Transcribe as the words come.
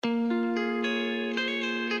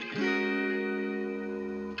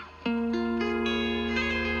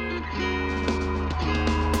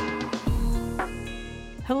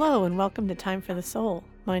Hello and welcome to Time for the Soul.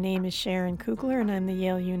 My name is Sharon Kugler and I'm the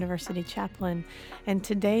Yale University Chaplain. And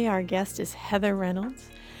today our guest is Heather Reynolds.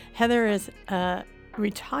 Heather is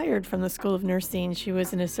retired from the School of Nursing. She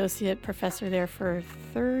was an associate professor there for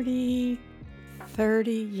 30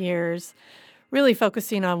 years, really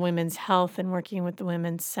focusing on women's health and working with the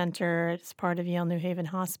Women's Center as part of Yale New Haven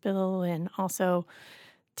Hospital, and also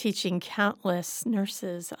teaching countless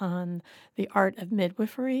nurses on the art of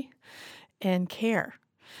midwifery and care.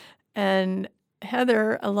 And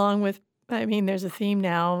Heather, along with, there's a theme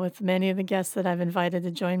now with many of the guests that I've invited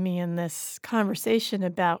to join me in this conversation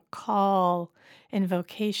about call and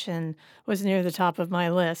vocation, was near the top of my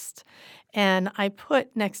list. And I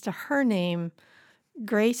put next to her name,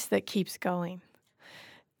 Grace That Keeps Going.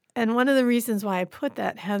 And one of the reasons why I put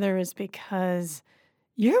that, Heather, is because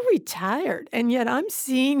you're retired, and yet I'm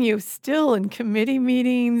seeing you still in committee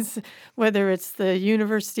meetings, whether it's the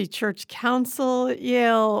University Church Council at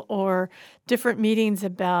Yale or different meetings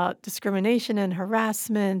about discrimination and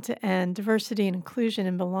harassment and diversity and inclusion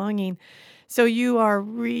and belonging. So you are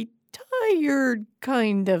retired,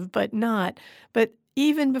 kind of, but not. But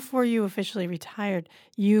even before you officially retired,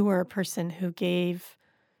 you were a person who gave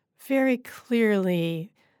very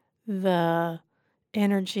clearly the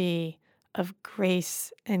energy of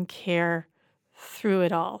grace and care through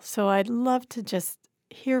it all. So I'd love to just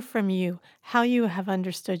hear from you how you have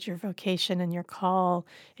understood your vocation and your call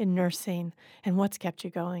in nursing and what's kept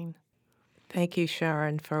you going. Thank you,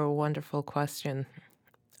 Sharon, for a wonderful question.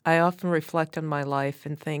 I often reflect on my life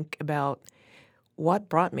and think about what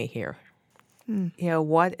brought me here.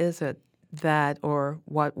 What is it that, or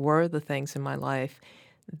what were the things in my life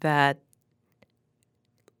that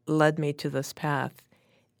led me to this path?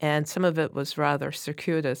 And some of it was rather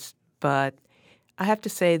circuitous, but I have to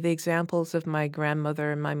say the examples of my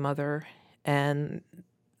grandmother and my mother and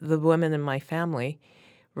the women in my family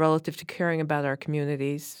relative to caring about our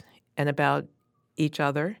communities and about each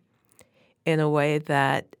other in a way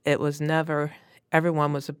that it was never,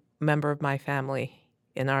 everyone was a member of my family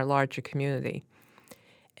in our larger community.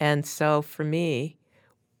 And so for me,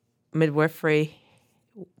 midwifery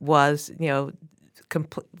was,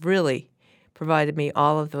 really provided me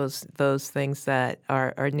all of those things that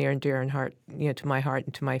are near and dear and heart, to my heart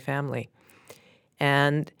and to my family.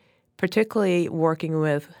 And particularly working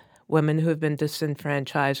with women who have been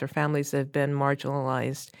disenfranchised or families that have been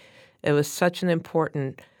marginalized, it was such an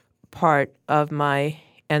important part of my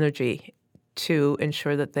energy to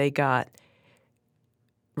ensure that they got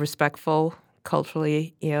respectful,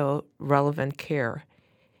 culturally, relevant care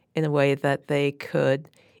in a way that they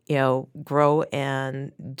could grow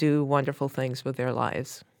and do wonderful things with their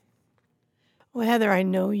lives. Well, Heather, I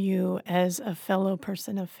know you as a fellow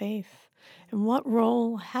person of faith. And what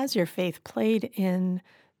role has your faith played in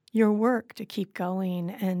your work to keep going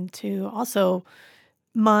and to also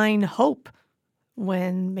mine hope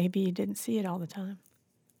when maybe you didn't see it all the time?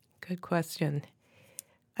 Good question.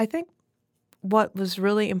 I think what was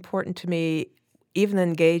really important to me,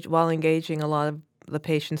 even while engaging a lot of the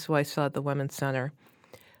patients who I saw at the Women's Center,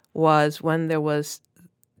 was when there was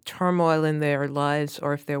turmoil in their lives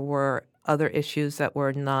or if there were other issues that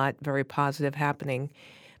were not very positive happening,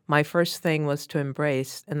 my first thing was to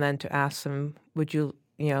embrace and then to ask them,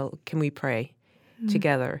 can we pray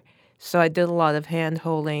together? So I did a lot of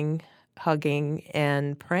hand-holding, hugging,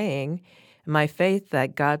 and praying, my faith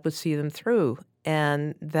that God would see them through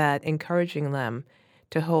and that encouraging them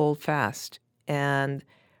to hold fast. And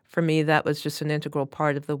for me, that was just an integral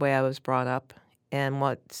part of the way I was brought up and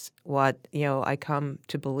what I come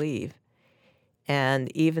to believe.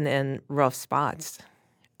 And even in rough spots,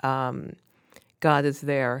 God is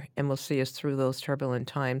there and will see us through those turbulent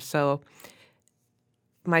times. So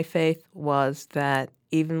my faith was that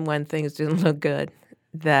even when things didn't look good,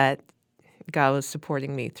 that God was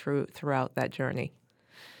supporting me throughout that journey.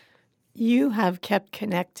 You have kept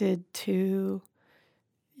connected to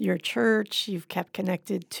your church. You've kept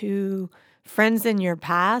connected to friends in your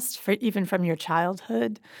past, even from your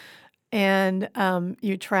childhood, and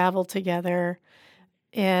you travel together.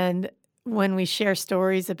 And when we share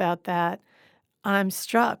stories about that, I'm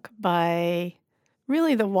struck by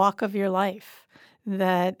really the walk of your life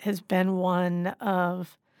that has been one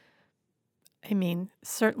of,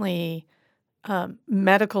 certainly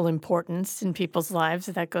medical importance in people's lives,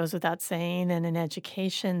 that goes without saying, and in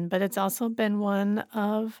education, but it's also been one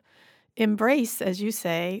of embrace, as you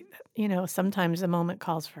say. Sometimes a moment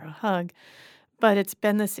calls for a hug, but it's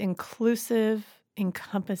been this inclusive,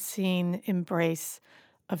 encompassing embrace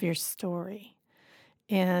of your story.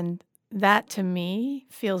 And that to me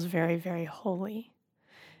feels very, very holy.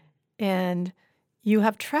 And you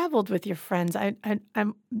have traveled with your friends.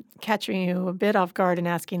 I'm catching you a bit off guard in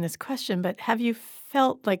asking this question, but have you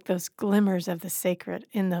felt like those glimmers of the sacred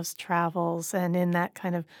in those travels and in that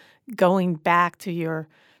kind of going back to your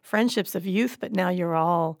friendships of youth, but now you're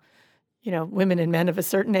all, women and men of a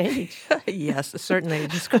certain age? Yes, a certain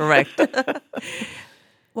age is correct.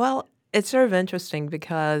 Well, it's sort of interesting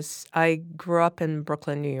because I grew up in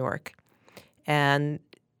Brooklyn, New York, and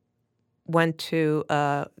went to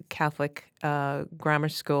a Catholic grammar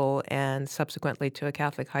school and subsequently to a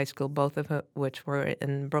Catholic high school, both of which were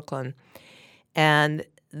in Brooklyn. And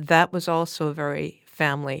that was also a very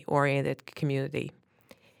family-oriented community.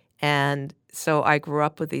 And so I grew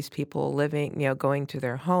up with these people living, going to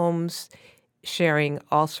their homes, sharing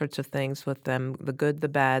all sorts of things with them, the good, the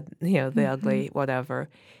bad, the ugly, whatever.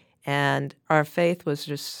 And our faith was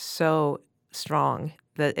just so strong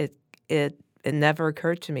that it never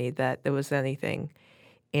occurred to me that there was anything,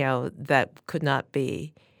 that could not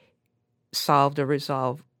be solved or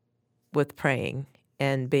resolved with praying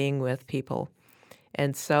and being with people.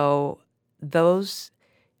 And so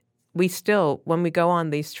we still, when we go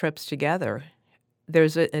on these trips together,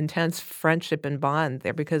 there's an intense friendship and bond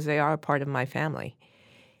there because they are a part of my family.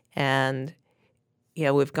 And,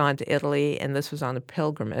 we've gone to Italy, and this was on a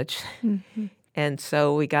pilgrimage. Mm-hmm. And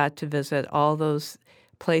so we got to visit all those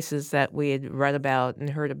places that we had read about and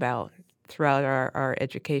heard about throughout our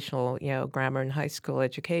educational, grammar and high school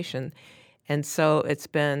education. And so it's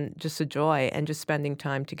been just a joy, and just spending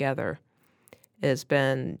time together has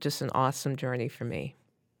been just an awesome journey for me.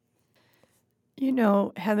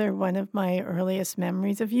 Heather, one of my earliest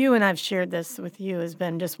memories of you, and I've shared this with you, has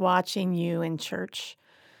been just watching you in church,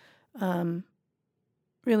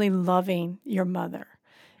 really loving your mother.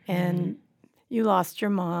 And you lost your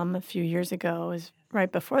mom a few years ago. It was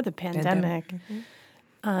right before the pandemic.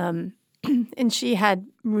 And she had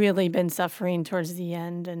really been suffering towards the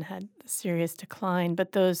end and had a serious decline.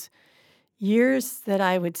 But those years that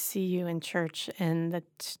I would see you in church and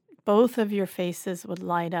that both of your faces would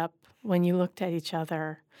light up when you looked at each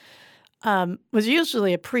other was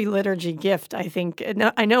usually a pre-liturgy gift, I think.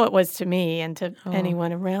 I know it was to me and to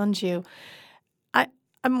anyone around you.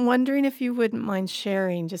 I'm wondering if you wouldn't mind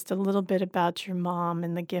sharing just a little bit about your mom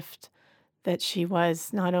and the gift that she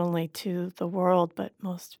was not only to the world, but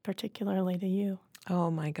most particularly to you.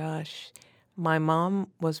 Oh, my gosh. My mom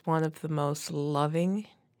was one of the most loving,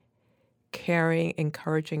 caring,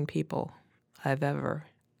 encouraging people I've ever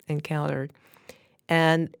encountered.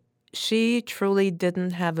 And she truly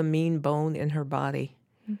didn't have a mean bone in her body.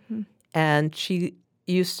 Mm-hmm. And she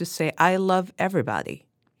used to say, "I love everybody."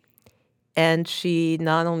 And she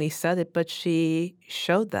not only said it, but she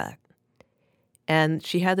showed that. And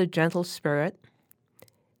she had a gentle spirit,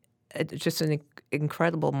 just an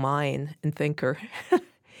incredible mind and thinker.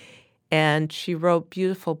 And she wrote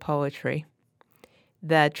beautiful poetry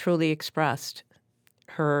that truly expressed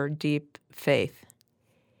her deep faith.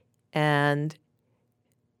 And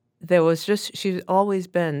there was she's always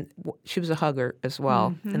been, she was a hugger as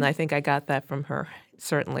well. Mm-hmm. And I think I got that from her,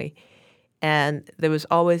 certainly. And there was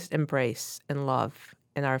always embrace and love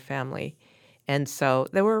in our family. And so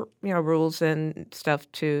there were, rules and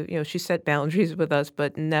stuff too. She set boundaries with us,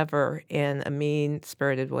 but never in a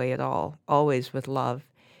mean-spirited way at all. Always with love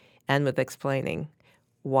and with explaining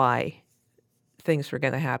why things were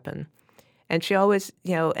going to happen. And she always,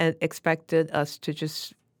 expected us to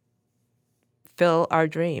just fulfill our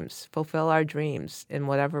dreams in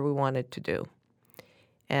whatever we wanted to do.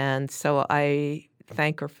 And so I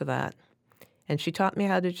thank her for that. And she taught me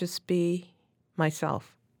how to just be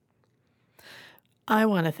myself. I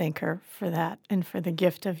want to thank her for that and for the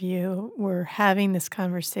gift of you. We're having this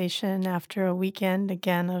conversation after a weekend,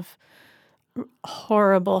 again, of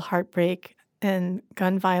horrible heartbreak and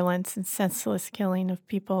gun violence and senseless killing of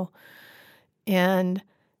people. And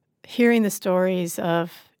hearing the stories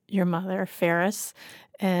of your mother, Ferris,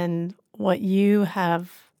 and what you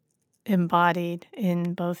have embodied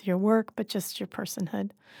in both your work, but just your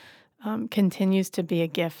personhood, continues to be a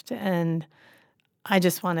gift. And I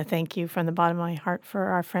just want to thank you from the bottom of my heart for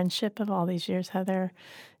our friendship of all these years, Heather,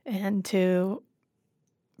 and to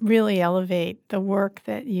really elevate the work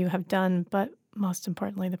that you have done, but most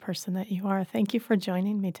importantly, the person that you are. Thank you for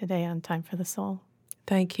joining me today on Time for the Soul.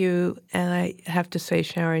 Thank you. And I have to say,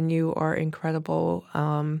 Sharon, you are incredible.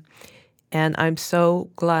 And I'm so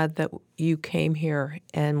glad that you came here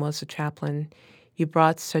and was a chaplain. You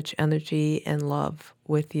brought such energy and love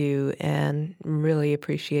with you, and really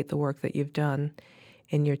appreciate the work that you've done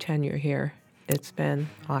in your tenure here. It's been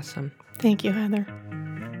awesome. Thank you, Heather.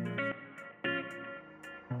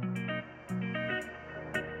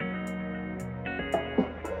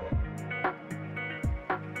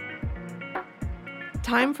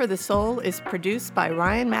 Time for the Soul is produced by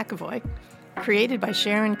Ryan McAvoy, created by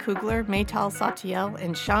Sharon Kugler, Maytal Satiel,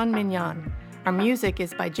 and Sean Mignon. Our music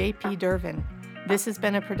is by J.P. Dervin. This has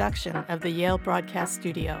been a production of the Yale Broadcast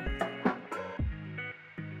Studio.